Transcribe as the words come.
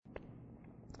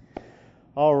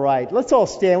All right, let's all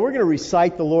stand. We're going to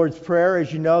recite the Lord's Prayer.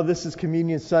 As you know, this is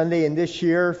Communion Sunday, and this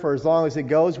year, for as long as it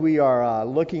goes, we are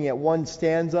looking at one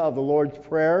stanza of the Lord's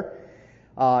Prayer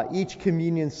each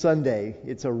Communion Sunday.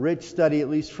 It's a rich study, at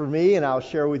least for me, and I'll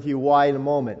share with you why in a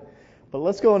moment. But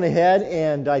let's go on ahead,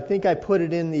 and I think I put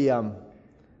it in the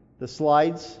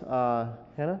slides.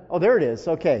 Hannah? Oh, there it is.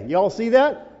 Okay, you all see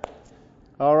that?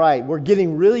 All right, we're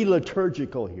getting really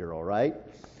liturgical here, all right?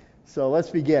 So let's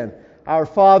begin. Our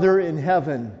Father in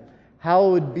heaven,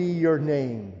 hallowed be your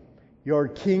name. Your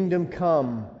kingdom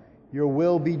come, your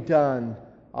will be done,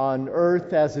 on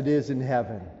earth as it is in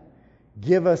heaven.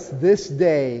 Give us this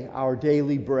day our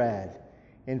daily bread,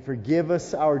 and forgive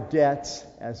us our debts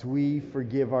as we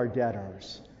forgive our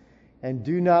debtors. And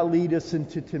do not lead us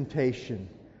into temptation,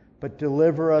 but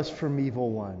deliver us from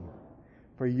evil one.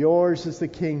 For yours is the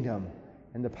kingdom,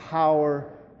 and the power,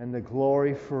 and the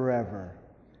glory forever.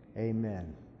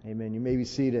 Amen. Amen. You may be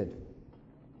seated.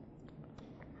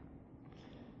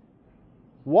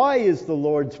 Why is the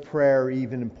Lord's Prayer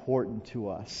even important to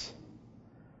us?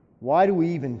 Why do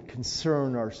we even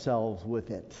concern ourselves with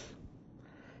it?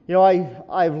 You know,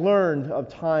 I've learned of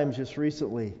times just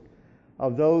recently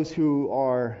of those who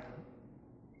are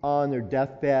on their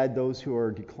deathbed, those who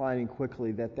are declining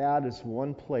quickly, that is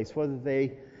one place, whether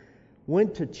they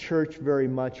went to church very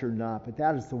much or not, but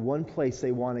that is the one place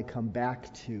they want to come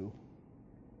back to.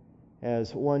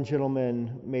 As one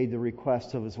gentleman made the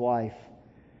request of his wife,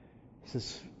 he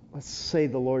says, let's say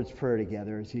the Lord's Prayer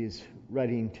together as he is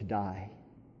ready to die.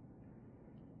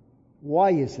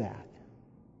 Why is that?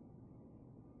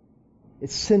 It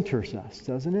centers us,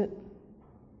 doesn't it?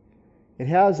 It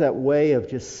has that way of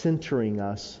just centering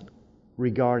us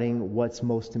regarding what's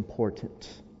most important.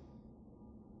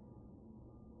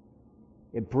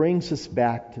 It brings us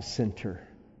back to center.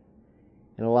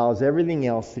 And allows everything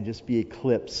else to just be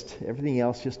eclipsed. Everything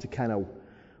else just to kind of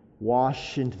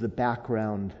wash into the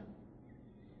background.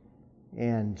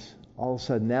 And all of a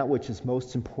sudden, that which is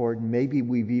most important, maybe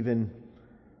we've even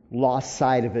lost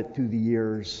sight of it through the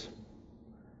years.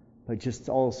 But just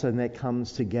all of a sudden, that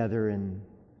comes together in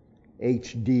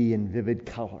HD and vivid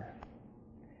color.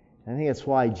 I think that's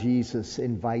why Jesus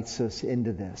invites us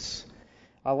into this.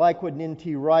 I like what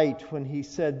N.T. Wright, when he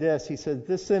said this, he said,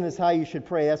 this then is how you should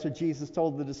pray. That's what Jesus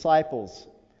told the disciples.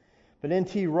 But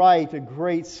N.T. Wright, a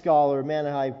great scholar, a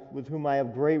man with whom I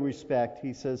have great respect,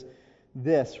 he says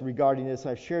this regarding this.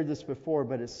 I've shared this before,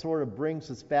 but it sort of brings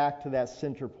us back to that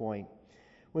center point.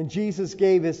 When Jesus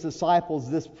gave his disciples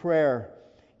this prayer,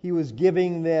 he was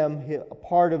giving them a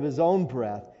part of his own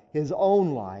breath, his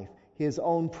own life, his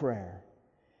own prayer.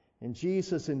 And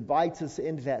Jesus invites us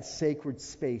into that sacred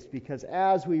space because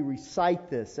as we recite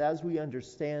this, as we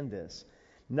understand this,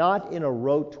 not in a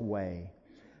rote way,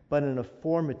 but in a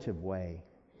formative way,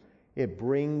 it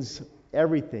brings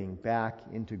everything back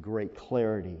into great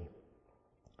clarity.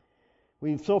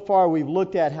 So far we've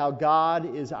looked at how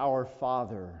God is our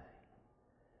Father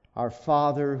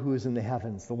who is in the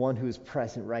heavens, the one who is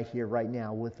present right here, right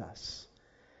now with us.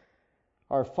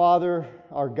 Our Father,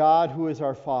 our God who is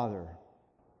our Father.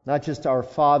 Not just our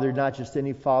Father, not just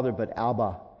any Father, but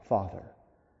Abba, Father.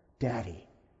 Daddy.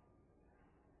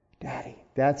 Daddy.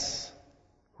 That's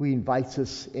who He invites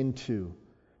us into.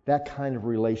 That kind of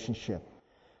relationship.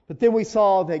 But then we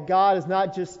saw that God is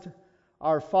not just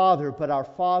our Father, but our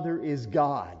Father is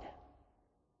God.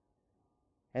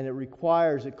 And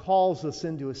it calls us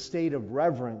into a state of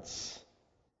reverence.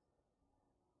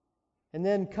 And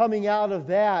then coming out of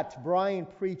that, Brian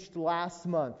preached last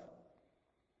month.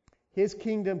 His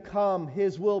kingdom come,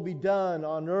 His will be done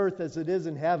on earth as it is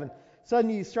in heaven.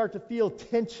 Suddenly you start to feel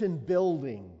tension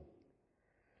building.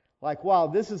 Like, wow,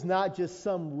 this is not just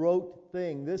some rote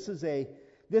thing. This is a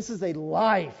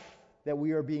life that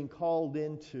we are being called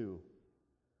into.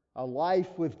 A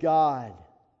life with God.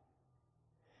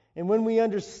 And when we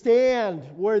understand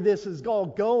where this is all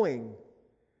going,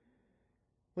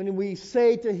 when we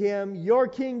say to Him, your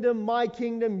kingdom, my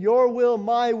kingdom, your will,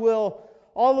 my will,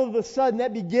 all of a sudden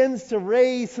that begins to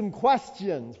raise some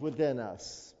questions within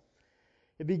us.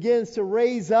 It begins to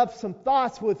raise up some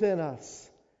thoughts within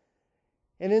us.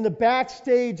 And in the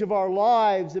backstage of our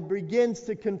lives, it begins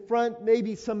to confront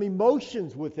maybe some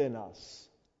emotions within us.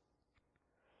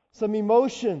 Some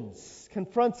emotions,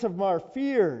 confront some of our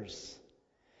fears.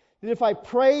 That if I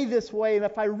pray this way, and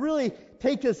if I really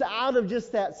take this out of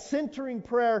just that centering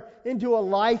prayer into a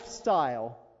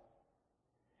lifestyle,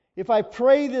 if I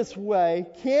pray this way,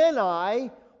 can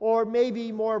I, or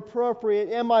maybe more appropriate,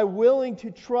 am I willing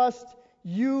to trust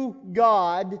you,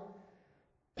 God,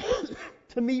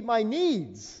 to meet my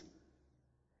needs?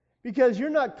 Because you're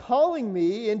not calling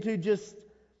me into just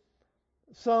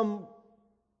some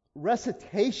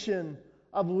recitation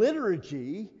of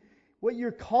liturgy. What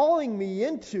you're calling me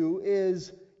into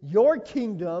is your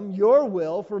kingdom, your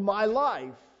will for my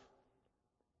life.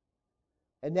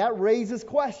 And that raises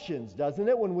questions, doesn't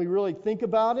it, when we really think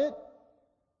about it?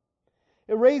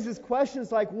 It raises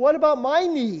questions like, what about my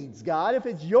needs, God? If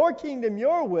it's your kingdom,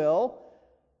 your will,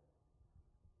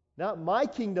 not my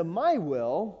kingdom, my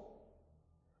will,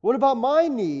 what about my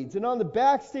needs? And on the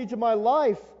backstage of my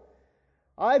life,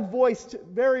 I've voiced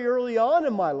very early on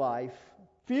in my life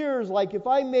fears like if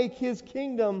I make His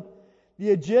kingdom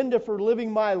the agenda for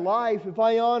living my life, if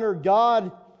I honor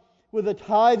God with a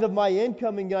tithe of my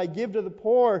income and I give to the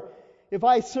poor, if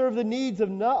I serve the needs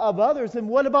of others, then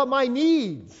what about my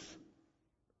needs?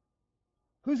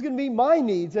 Who's going to meet my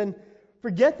needs? And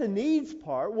forget the needs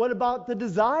part. What about the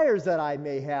desires that I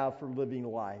may have for living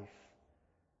life?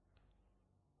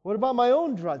 What about my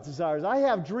own desires? I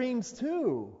have dreams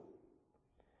too.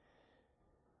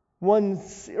 One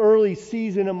early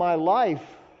season of my life,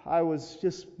 I was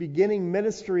just beginning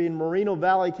ministry in Moreno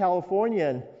Valley, California,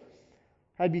 and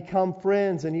I'd become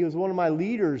friends, and he was one of my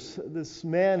leaders. This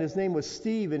man, his name was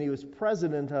Steve, and he was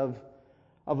president of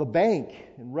a bank,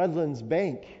 in Redlands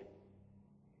Bank.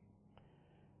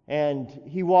 And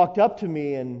he walked up to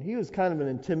me, and he was kind of an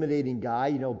intimidating guy,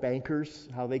 you know, bankers,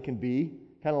 how they can be,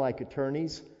 kind of like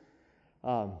attorneys.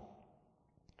 But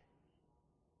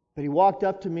he walked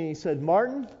up to me and he said,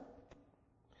 Martin,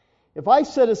 if I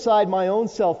set aside my own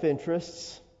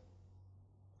self-interests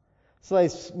so I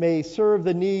may serve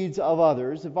the needs of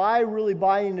others, if I really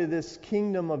buy into this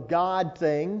kingdom of God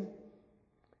thing,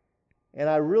 and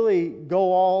I really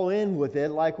go all in with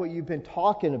it, like what you've been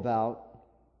talking about,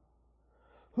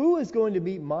 who is going to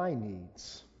meet my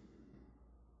needs?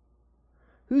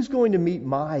 Who's going to meet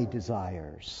my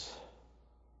desires?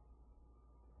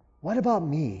 What about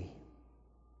me?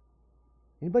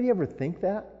 Anybody ever think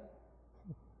that?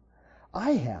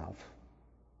 I have.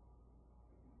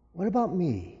 What about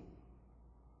me?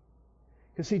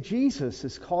 Because see, Jesus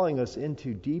is calling us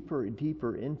into deeper and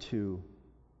deeper into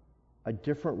a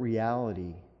different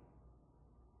reality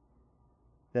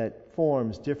that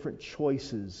forms different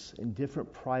choices and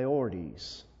different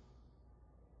priorities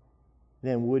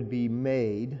than would be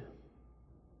made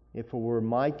if it were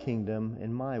my kingdom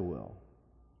and my will.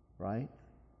 Right?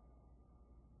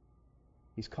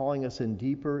 He's calling us in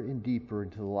deeper and deeper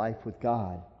into the life with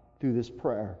God through this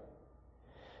prayer.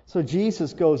 So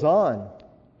Jesus goes on,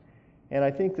 and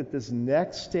I think that this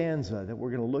next stanza that we're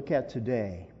going to look at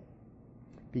today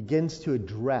begins to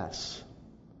address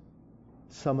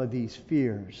some of these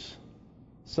fears,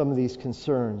 some of these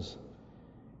concerns.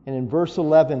 And in verse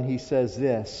 11 he says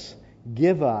this,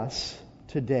 "Give us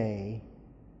today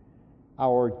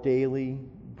our daily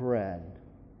bread."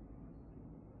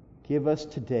 Give us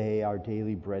today our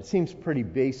daily bread. Seems pretty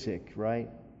basic, right?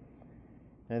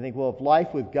 And I think, well, if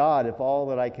life with God, if all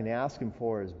that I can ask Him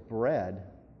for is bread,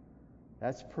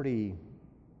 that's pretty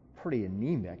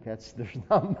anemic. There's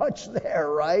not much there,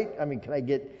 right? I mean, can I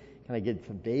get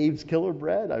some Dave's Killer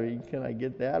Bread? I mean, can I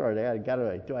get that, or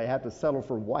do I have to settle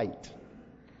for white,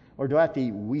 or do I have to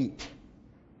eat wheat?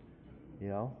 You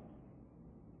know,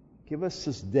 give us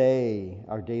this day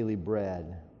our daily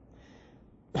bread.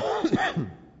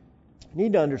 You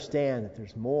need to understand that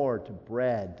there's more to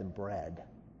bread than bread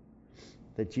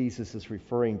that Jesus is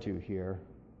referring to here.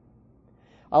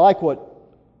 I like what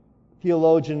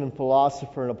theologian and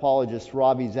philosopher and apologist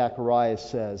Ravi Zacharias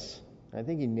says. I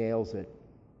think he nails it.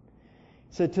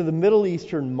 He said, to the Middle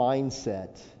Eastern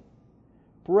mindset,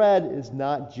 bread is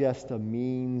not just a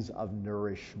means of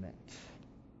nourishment.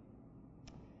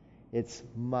 It's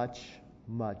much,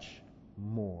 much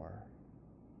more.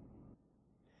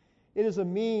 It is a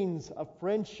means of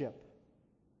friendship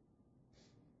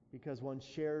because one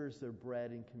shares their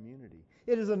bread in community.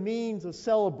 It is a means of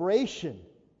celebration.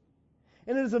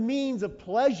 And it is a means of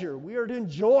pleasure. We are to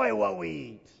enjoy what we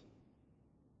eat.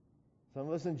 Some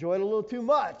of us enjoy it a little too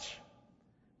much,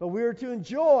 but we are to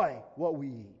enjoy what we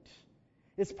eat.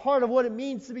 It's part of what it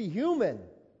means to be human.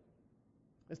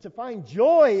 It's to find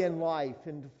joy in life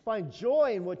and to find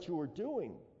joy in what you are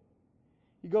doing.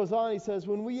 He goes on, he says,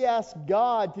 when we ask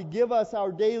God to give us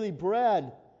our daily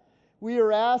bread, we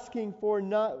are asking for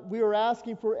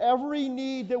every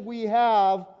need that we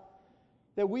have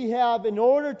in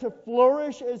order to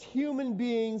flourish as human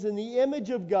beings in the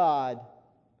image of God.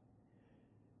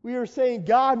 We are saying,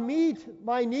 God, meet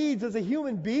my needs as a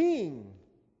human being.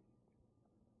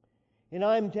 And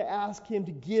I'm to ask Him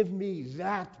to give me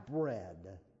that bread.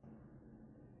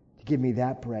 To give me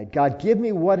that bread. God, give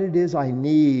me what it is I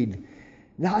need.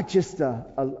 Not just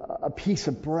a piece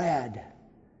of bread,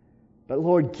 But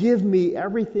Lord, give me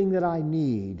everything that I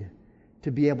need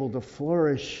to be able to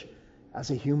flourish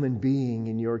as a human being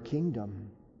in your kingdom.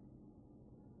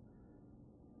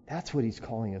 That's what he's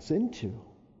calling us into.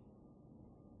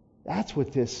 That's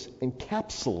what this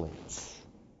encapsulates.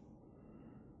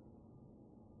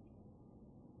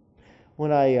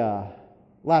 When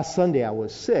last Sunday I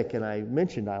was sick, and I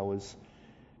mentioned I was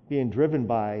being driven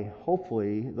by,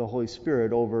 hopefully, the Holy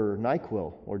Spirit over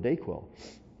NyQuil or DayQuil.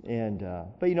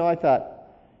 But I thought,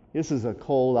 this is a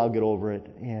cold, I'll get over it.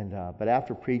 But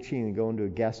after preaching and going to a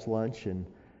guest lunch and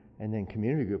then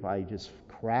community group, I just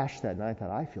crashed that night. I thought,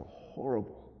 I feel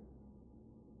horrible.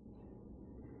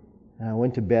 And I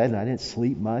went to bed and I didn't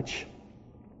sleep much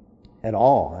at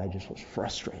all. I just was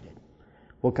frustrated.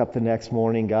 Woke up the next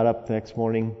morning, got up the next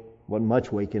morning, wasn't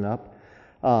much waking up.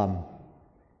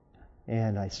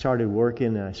 And I started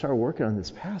working on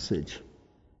this passage,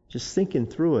 just thinking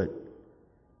through it.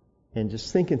 And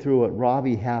just thinking through what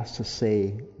Robbie has to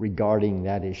say regarding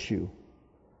that issue.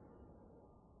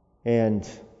 And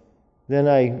then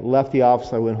I left the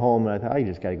office, I went home, and I thought, I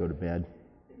just got to go to bed.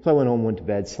 So I went home, went to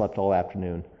bed, slept all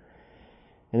afternoon.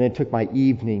 And then took my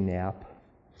evening nap.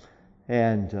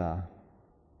 And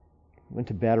went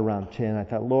to bed around 10. I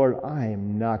thought, Lord, I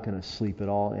am not going to sleep at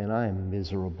all, and I am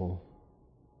miserable.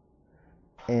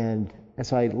 And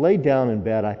as I laid down in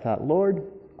bed, I thought, Lord,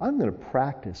 I'm going to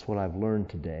practice what I've learned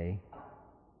today.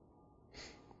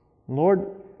 Lord,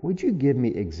 would you give me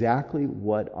exactly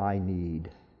what I need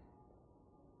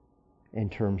in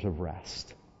terms of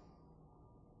rest?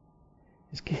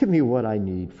 Just give me what I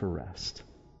need for rest.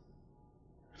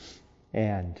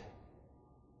 And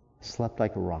slept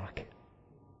like a rock.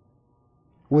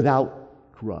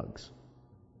 Without drugs.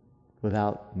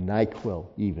 Without NyQuil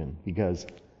even, because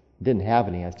I didn't have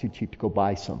any. I was too cheap to go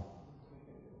buy some.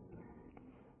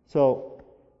 So,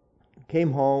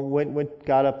 came home,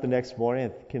 got up the next morning,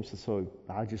 and Kim said, so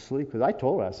how'd you sleep? Because I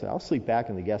told her, I said, I'll sleep back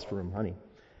in the guest room, honey.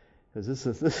 Because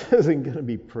this isn't going to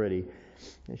be pretty.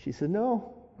 And she said,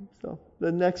 no. So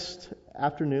the next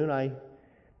afternoon,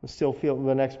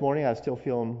 the next morning, I was still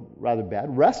feeling rather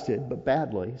bad. Rested, but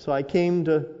badly. So I came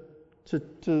to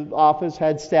the office,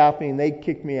 had staff meeting, they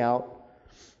kicked me out.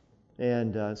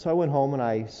 And so I went home and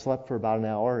I slept for about an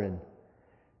hour, and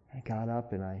I got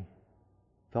up and I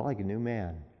felt like a new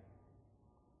man.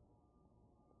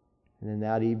 And then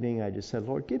that evening I just said,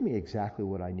 Lord, give me exactly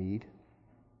what I need.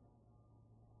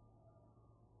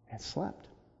 And slept.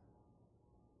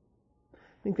 I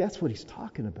think that's what he's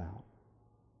talking about.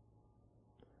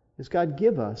 Is God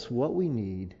give us what we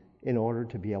need in order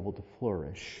to be able to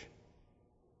flourish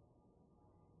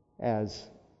as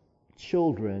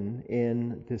children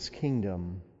in this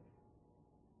kingdom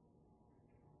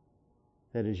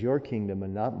that is your kingdom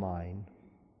and not mine,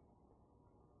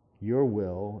 your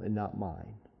will and not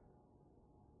mine.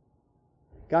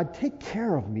 God, take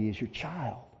care of me as your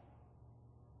child.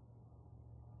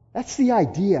 That's the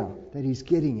idea that he's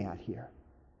getting at here.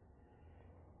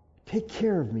 Take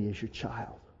care of me as your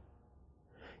child.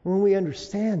 And when we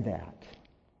understand that,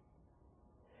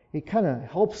 it kind of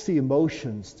helps the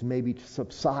emotions to maybe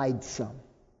subside some.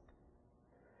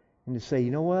 And to say,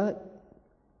 you know what?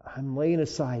 I'm laying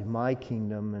aside my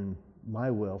kingdom and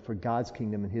my will for God's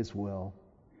kingdom and his will.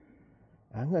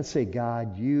 I'm going to say,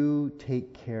 God, you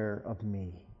take care of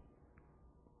me.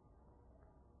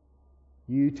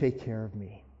 You take care of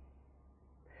me.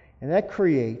 And that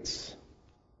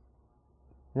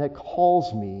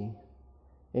calls me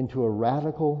into a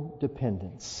radical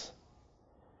dependence.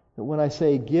 That when I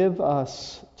say, give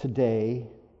us today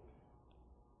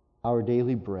our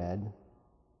daily bread,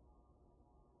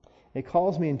 it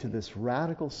calls me into this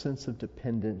radical sense of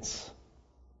dependence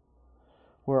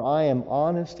where I am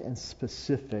honest and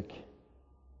specific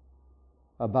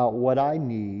about what I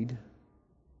need,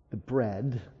 the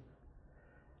bread,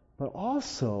 but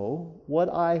also what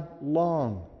I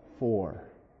long for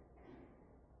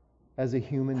as a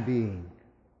human being.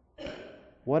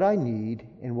 What I need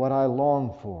and what I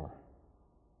long for.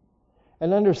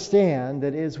 And understand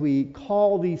that as we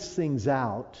call these things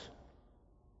out,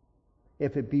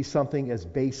 if it be something as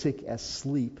basic as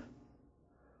sleep,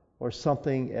 or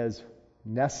something as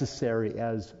necessary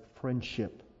as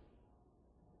friendship,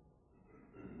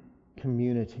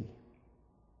 community,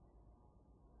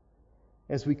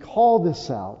 as we call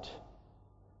this out,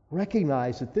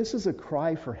 recognize that this is a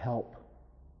cry for help.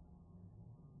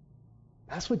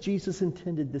 That's what Jesus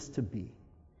intended this to be,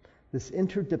 this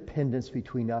interdependence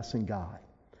between us and God.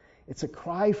 It's a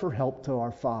cry for help to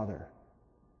our Father,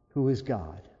 who is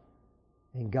God,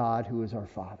 and God, who is our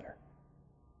Father.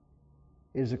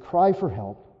 It is a cry for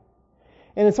help.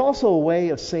 And it's also a way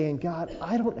of saying, God,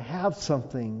 I don't have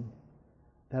something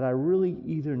that I really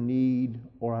either need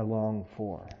or I long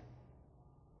for.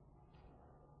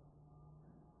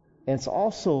 And it's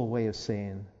also a way of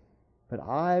saying, but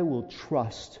I will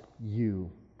trust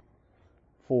you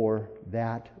for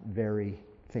that very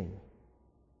thing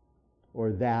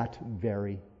or that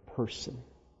very person,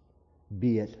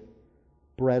 be it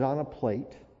bread on a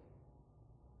plate,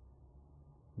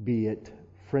 be it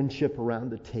friendship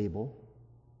around a table,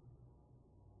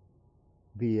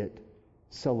 be it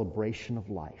celebration of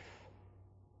life.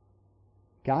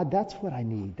 God, that's what I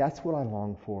need. That's what I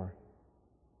long for.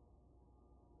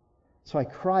 So I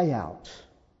cry out.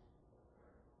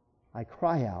 I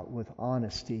cry out with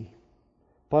honesty.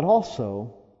 But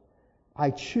also,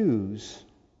 I choose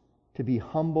to be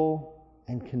humble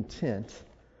and content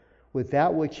with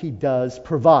that which He does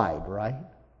provide, right?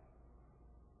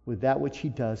 With that which He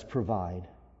does provide.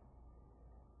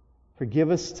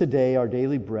 Forgive us today our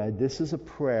daily bread. This is a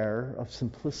prayer of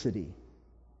simplicity.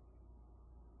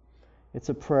 It's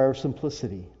a prayer of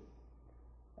simplicity.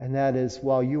 And that is,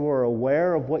 while you are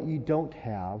aware of what you don't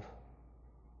have,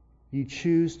 you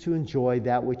choose to enjoy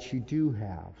that which you do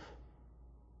have.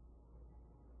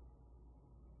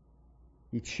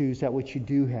 You choose that which you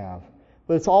do have.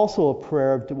 But it's also a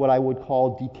prayer of what I would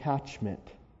call detachment.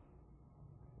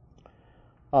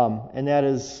 And that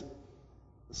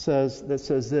says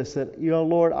this, that,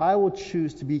 Lord, I will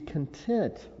choose to be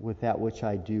content with that which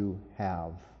I do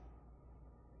have.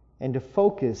 And to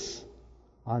focus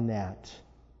on that.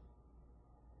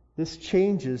 This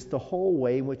changes the whole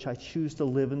way in which I choose to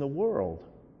live in the world.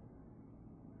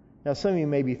 Now, some of you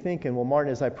may be thinking, well,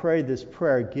 Martin, as I pray this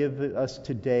prayer, give us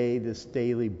today this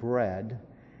daily bread.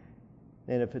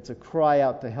 And if it's a cry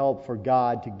out to help for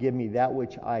God to give me that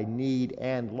which I need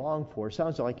and long for,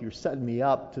 sounds like you're setting me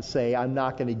up to say I'm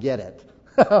not going to get it.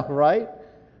 Right?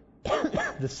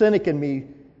 The cynic in me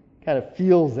kind of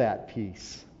feels that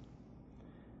piece.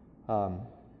 And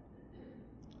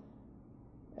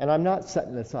I'm not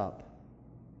setting this up.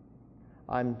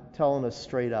 I'm telling us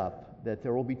straight up that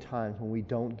there will be times when we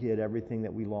don't get everything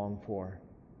that we long for.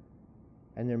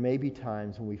 And there may be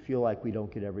times when we feel like we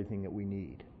don't get everything that we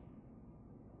need.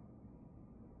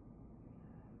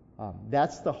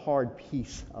 That's the hard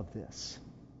piece of this.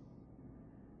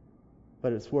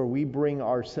 But it's where we bring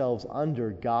ourselves under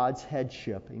God's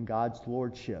headship and God's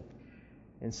lordship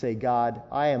and say, God,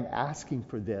 I am asking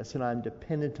for this and I'm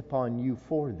dependent upon you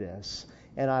for this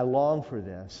and I long for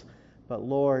this. But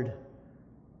Lord,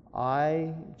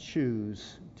 I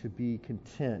choose to be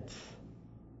content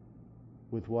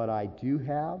with what I do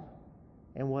have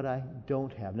and what I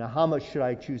don't have. Now, how much should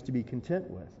I choose to be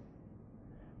content with?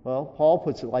 Well, Paul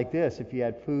puts it like this: if you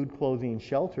had food, clothing, and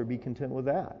shelter, be content with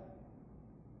that.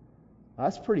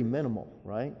 That's pretty minimal,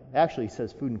 right? Actually, he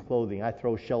says food and clothing. I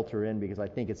throw shelter in because I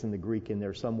think it's in the Greek in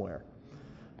there somewhere.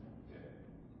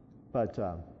 But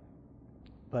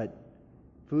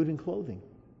food and clothing.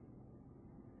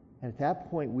 And at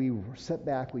that point, we sit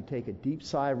back, we take a deep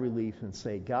sigh of relief and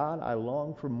say, God, I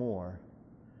long for more,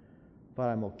 but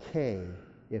I'm okay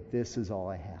if this is all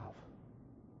I have.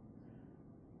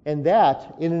 And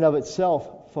that, in and of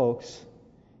itself, folks,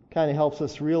 kind of helps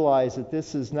us realize that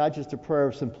this is not just a prayer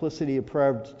of simplicity, a prayer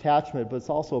of detachment, but it's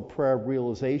also a prayer of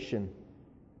realization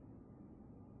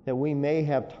that we may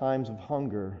have times of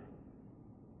hunger,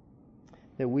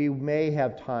 that we may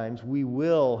have times, we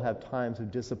will have times of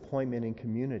disappointment in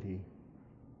community,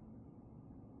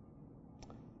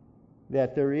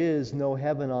 that there is no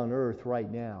heaven on earth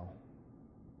right now,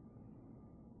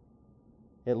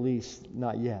 at least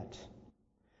not yet.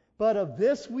 But of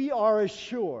this we are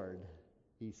assured,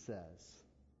 he says,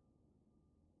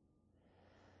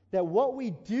 that what we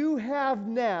do have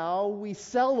now we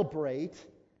celebrate,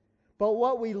 but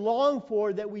what we long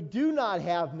for that we do not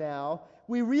have now,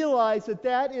 we realize that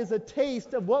that is a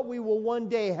taste of what we will one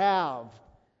day have.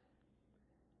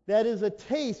 That is a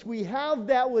taste. We have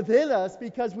that within us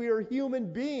because we are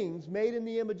human beings made in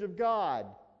the image of God.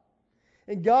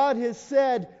 And God has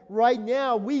said, right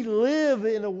now, we live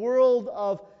in a world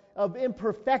of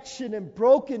imperfection and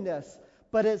brokenness.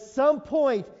 But at some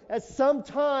point, at some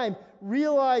time,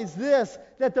 realize this,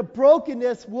 that the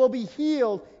brokenness will be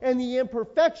healed and the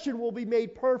imperfection will be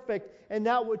made perfect, and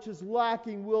that which is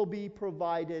lacking will be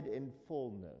provided in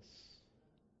fullness.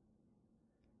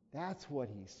 That's what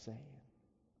he's saying.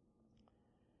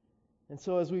 And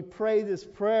so as we pray this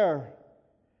prayer,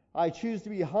 I choose to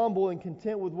be humble and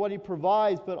content with what he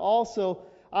provides, but also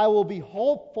I will be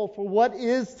hopeful for what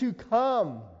is to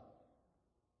come.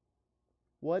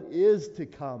 What is to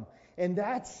come. And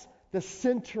that's the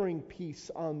centering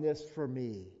piece on this for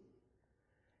me.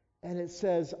 And it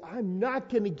says, I'm not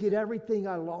going to get everything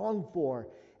I long for.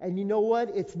 And you know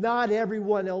what? It's not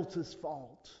everyone else's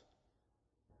fault.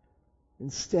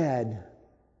 Instead,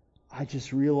 I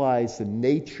just realize the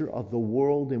nature of the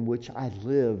world in which I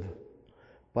live,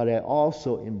 but I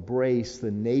also embrace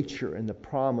the nature and the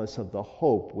promise of the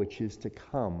hope which is to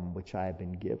come, which I have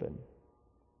been given.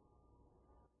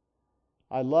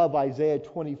 I love Isaiah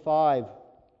 25,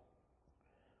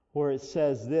 where it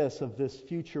says this of this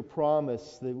future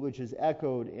promise which is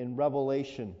echoed in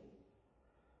Revelation.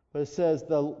 But it says,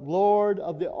 the Lord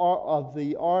of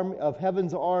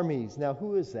heaven's armies. Now,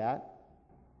 who is that?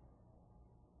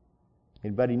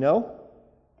 Anybody know?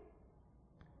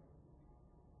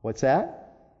 What's that?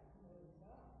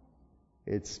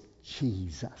 It's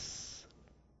Jesus.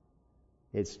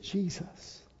 It's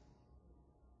Jesus.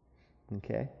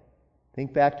 Okay?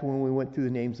 Think back to when we went through the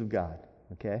names of God.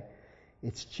 Okay?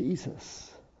 It's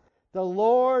Jesus. The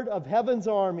Lord of heaven's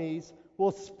armies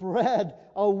will spread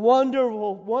a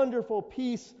wonderful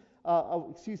feast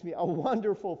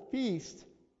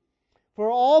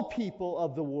for all people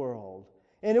of the world.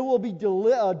 And it will be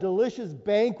a delicious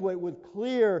banquet with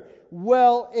clear,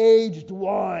 well-aged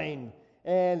wine.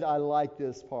 And I like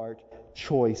this part,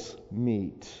 choice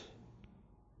meat.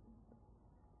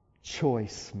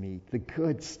 Choice meat, the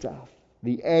good stuff,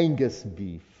 the Angus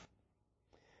beef.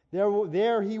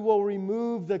 There he will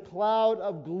remove the cloud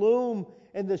of gloom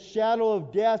and the shadow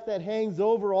of death that hangs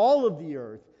over all of the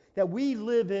earth that we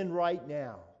live in right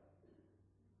now.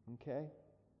 Okay?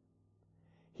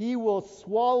 He will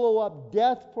swallow up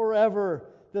death forever.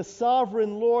 The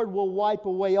sovereign Lord will wipe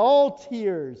away all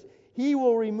tears. He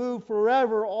will remove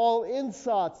forever all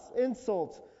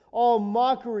insults, all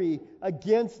mockery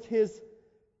against His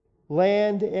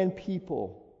land and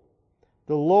people.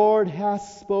 The Lord hath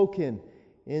spoken.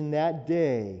 In that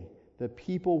day, the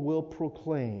people will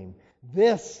proclaim,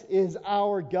 "This is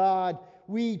our God.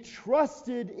 We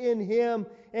trusted in Him,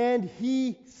 and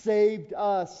He saved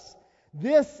us.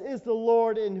 This is the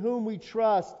Lord in whom we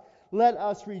trust. Let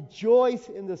us rejoice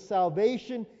in the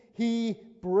salvation He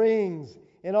brings."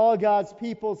 And all God's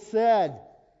people said,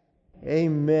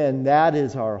 Amen. That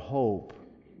is our hope.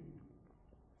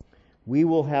 We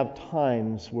will have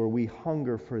times where we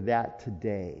hunger for that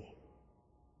today.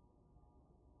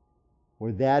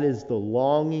 Where that is the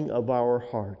longing of our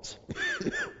hearts.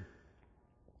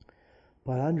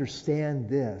 But understand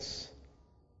this,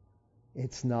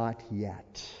 it's not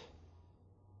yet.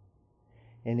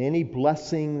 And any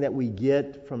blessing that we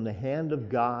get from the hand of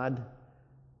God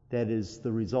that is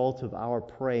the result of our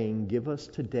praying, give us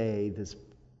today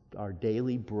our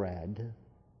daily bread.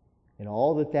 And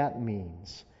all that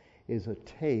means is a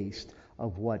taste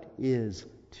of what is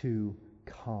to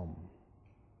come.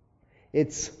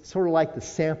 It's sort of like the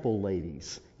sample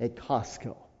ladies at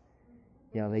Costco.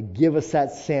 You know, they give us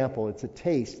that sample. It's a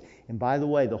taste. And by the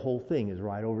way, the whole thing is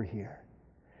right over here.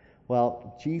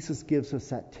 Well, Jesus gives us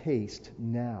that taste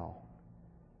now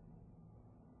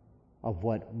of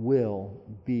what will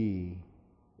be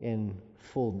in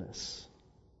fullness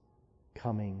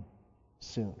coming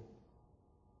soon.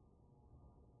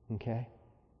 Okay?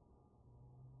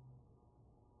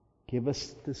 Give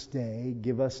us this day,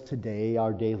 give us today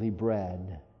our daily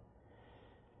bread.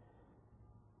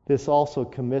 This also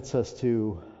commits us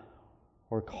to,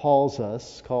 or commits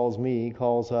us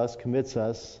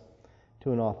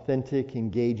to an authentic,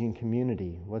 engaging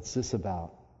community. What's this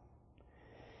about?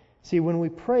 See, when we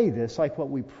pray this, like what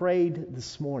we prayed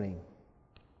this morning,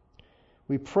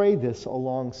 we pray this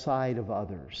alongside of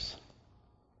others.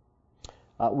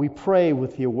 We pray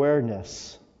with the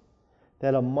awareness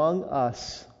that among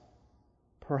us,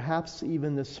 perhaps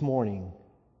even this morning,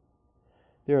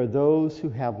 there are those who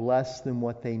have less than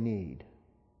what they need.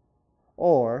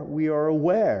 Or we are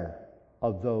aware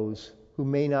of those who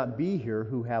may not be here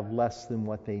who have less than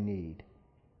what they need.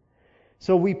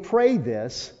 So we pray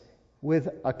this with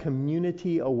a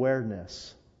community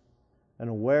awareness, an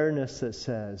awareness that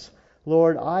says,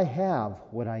 Lord, I have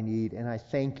what I need, and I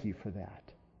thank you for that.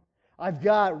 I've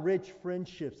got rich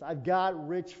friendships. I've got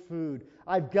rich food.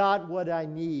 I've got what I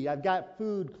need. I've got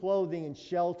food, clothing, and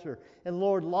shelter. And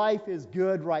Lord, life is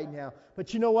good right now.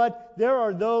 But you know what? There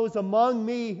are those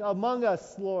among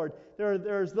us, Lord.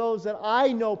 There's those that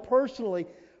I know personally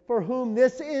for whom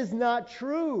this is not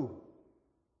true.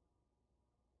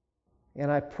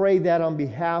 And I pray that on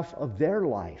behalf of their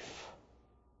life.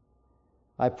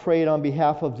 I pray it on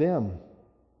behalf of them.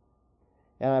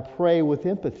 And I pray with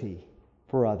empathy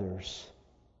for others.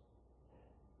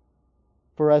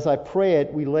 For as I pray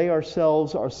it, we lay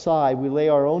ourselves aside, we lay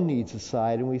our own needs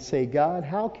aside, and we say, God,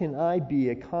 how can I be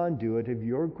a conduit of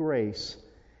your grace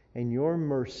and your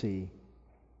mercy,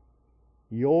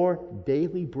 your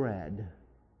daily bread?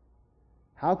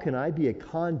 How can I be a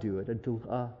conduit,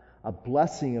 a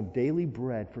blessing of daily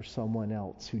bread for someone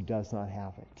else who does not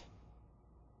have it?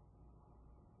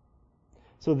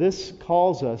 So this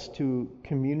calls us to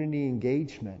community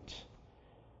engagement.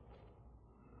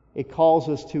 It calls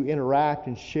us to interact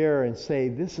and share and say,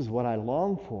 this is what I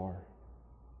long for.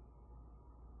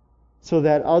 So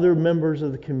that other members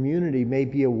of the community may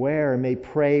be aware and may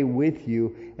pray with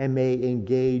you and may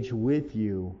engage with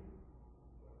you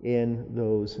in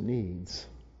those needs.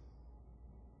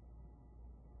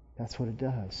 That's what it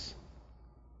does.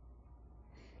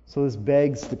 So this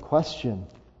begs the question,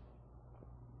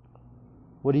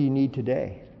 what do you need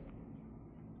today?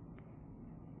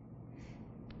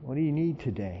 What do you need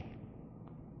today?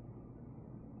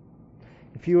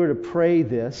 If you were to pray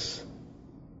this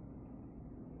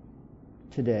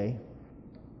today,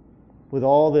 with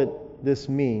all that this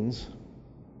means,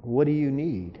 what do you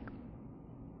need?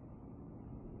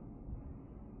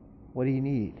 What do you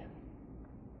need?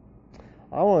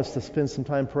 I want us to spend some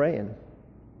time praying.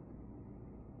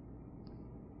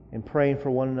 And praying for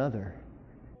one another.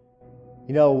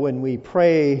 You know, when we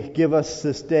pray, give us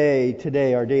this day,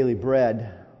 today, our daily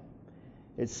bread,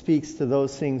 it speaks to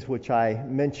those things which I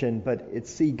mentioned, but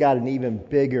it's got an even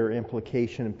bigger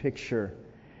implication and picture.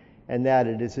 And that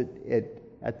it is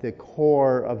at the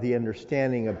core of the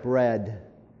understanding of bread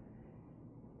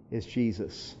is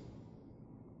Jesus.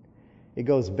 It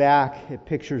goes back, it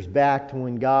pictures back to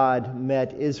when God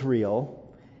met Israel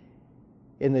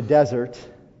in the desert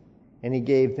and He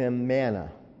gave them manna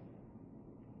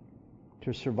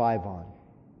to survive on.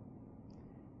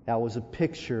 That was a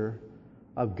picture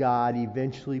of God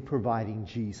eventually providing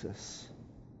Jesus.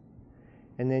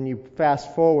 And then you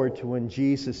fast forward to when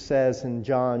Jesus says in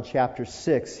John chapter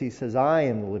 6, He says, I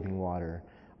am the living water.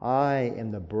 I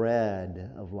am the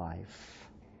bread of life.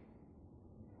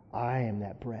 I am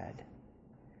that bread.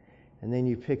 And then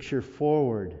you picture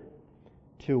forward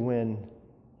to when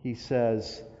He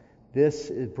says, this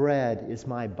bread is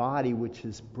my body which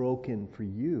is broken for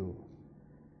you.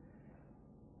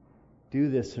 Do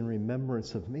this in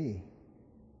remembrance of me.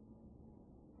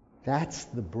 That's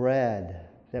the bread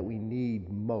that we need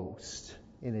most,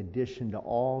 in addition to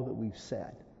all that we've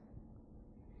said.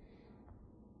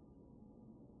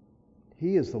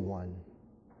 He is the one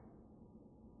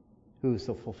who is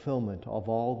the fulfillment of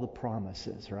all the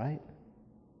promises, right?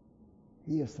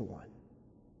 He is the one.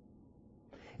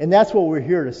 And that's what we're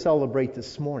here to celebrate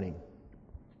this morning.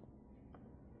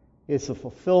 It's a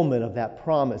fulfillment of that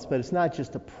promise, but it's not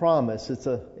just a promise,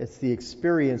 it's the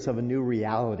experience of a new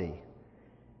reality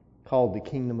called the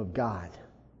kingdom of God,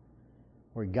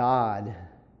 where God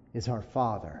is our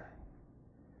Father.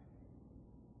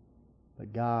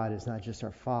 But God is not just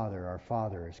our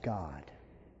Father is God.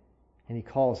 And He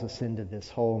calls us into this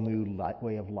whole new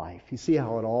way of life. You see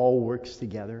how it all works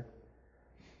together?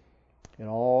 It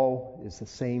all is the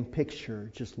same picture,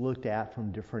 just looked at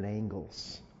from different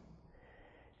angles.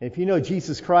 And if you know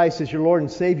Jesus Christ as your Lord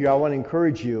and Savior, I want to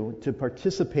encourage you to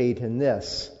participate in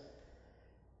this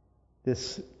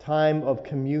time of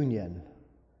communion,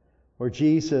 where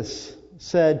Jesus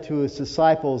said to His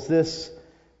disciples, this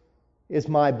is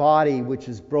my body which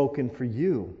is broken for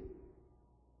you.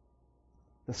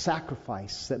 The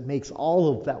sacrifice that makes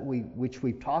all of that which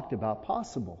we've talked about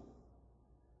possible.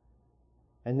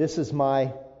 And this is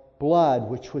my blood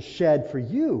which was shed for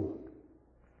you.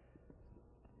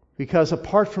 Because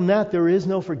apart from that, there is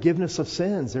no forgiveness of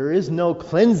sins. There is no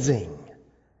cleansing.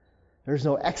 There's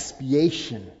no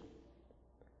expiation.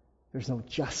 There's no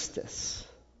justice.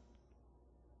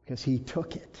 Because He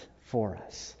took it for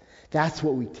us. That's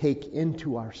what we take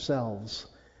into ourselves.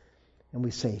 And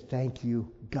we say, thank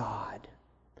you, God.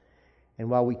 And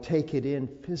while we take it in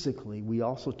physically, we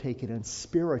also take it in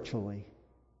spiritually,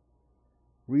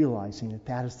 realizing that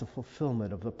that is the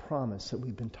fulfillment of the promise that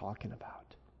we've been talking about.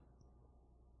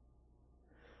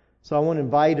 So I want to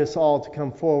invite us all to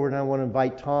come forward, and I want to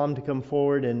invite Tom to come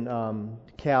forward, and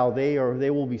Cal, they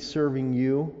will be serving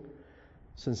you,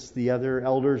 since the other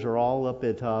elders are all up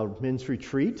at men's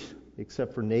retreat,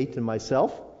 except for Nate and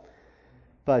myself.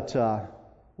 But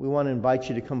we want to invite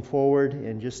you to come forward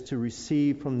and just to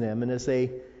receive from them. And as they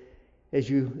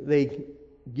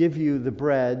give you the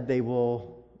bread, they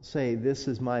will say, this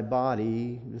is my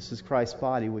body, this is Christ's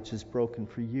body, which is broken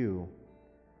for you.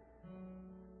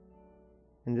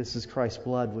 And this is Christ's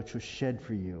blood, which was shed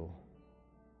for you.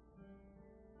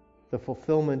 The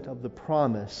fulfillment of the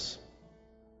promise,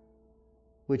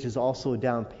 which is also a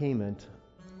down payment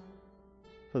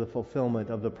for the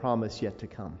fulfillment of the promise yet to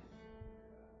come.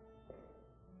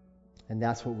 And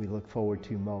that's what we look forward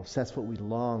to most. That's what we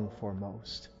long for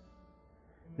most.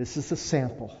 This is a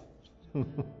sample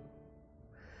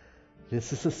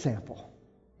This is a sample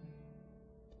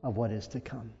of what is to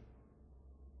come.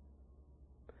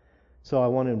 So I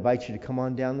want to invite you to come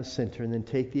on down the center and then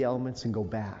take the elements and go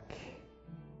back.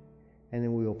 And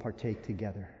then we will partake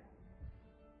together.